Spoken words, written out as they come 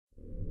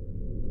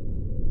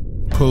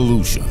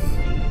Pollution,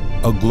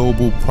 a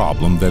global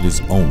problem that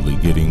is only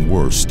getting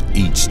worse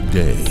each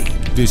day.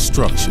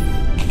 Destruction,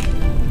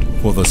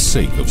 for the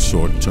sake of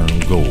short-term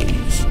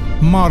goals.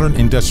 Modern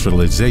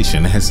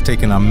industrialization has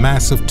taken a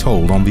massive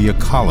toll on the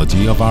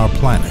ecology of our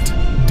planet,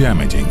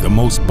 damaging the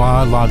most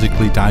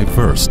biologically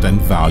diverse and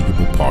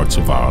valuable parts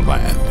of our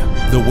land.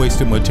 The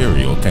wasted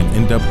material can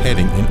end up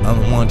heading in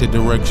unwanted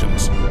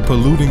directions,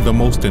 polluting the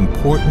most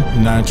important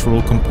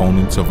natural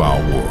components of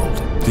our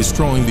world,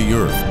 destroying the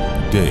earth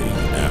day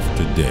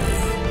after day.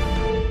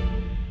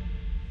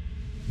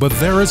 But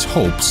there is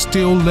hope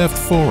still left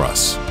for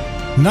us,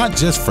 not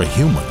just for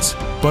humans,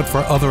 but for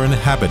other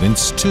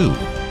inhabitants too.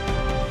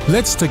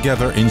 Let's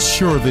together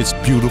ensure this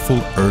beautiful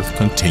earth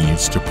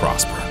continues to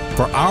prosper,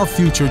 for our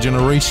future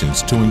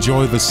generations to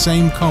enjoy the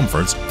same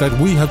comforts that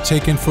we have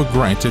taken for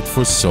granted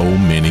for so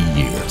many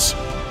years.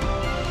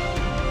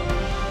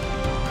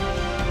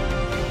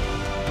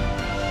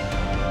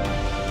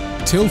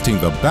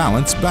 Tilting the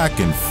balance back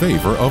in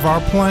favor of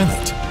our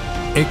planet.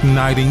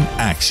 Igniting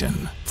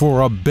action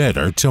for a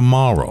better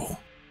tomorrow.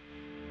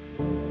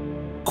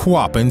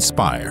 KWAP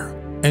Inspire,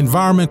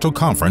 Environmental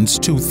Conference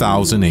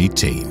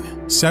 2018,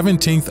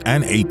 17th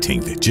and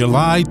 18th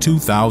July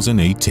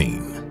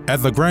 2018,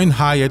 at the Grand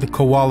Hyatt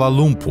Kuala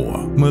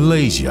Lumpur,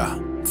 Malaysia.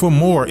 For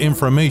more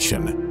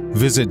information,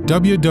 visit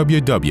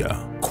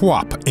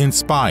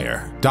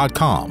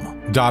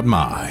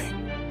www.kwapinspire.com.my.